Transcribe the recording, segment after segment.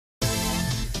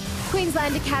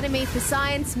Queensland Academy for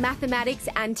Science, Mathematics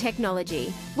and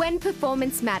Technology. When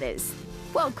performance matters.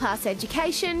 World-class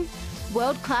education,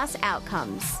 world-class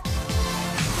outcomes.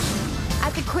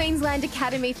 At the Queensland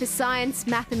Academy for Science,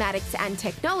 Mathematics and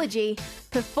Technology,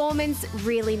 performance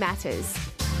really matters.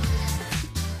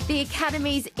 The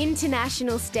Academy's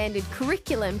international standard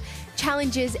curriculum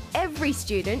challenges every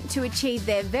student to achieve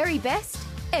their very best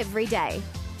every day.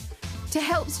 To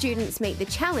help students meet the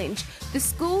challenge, the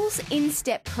school's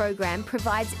INSTEP program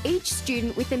provides each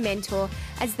student with a mentor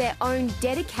as their own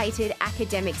dedicated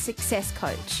academic success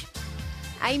coach.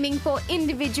 Aiming for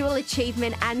individual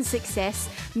achievement and success,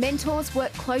 mentors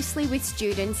work closely with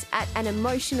students at an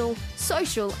emotional,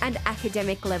 social and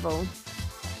academic level.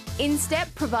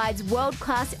 INSTEP provides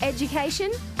world-class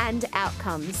education and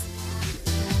outcomes.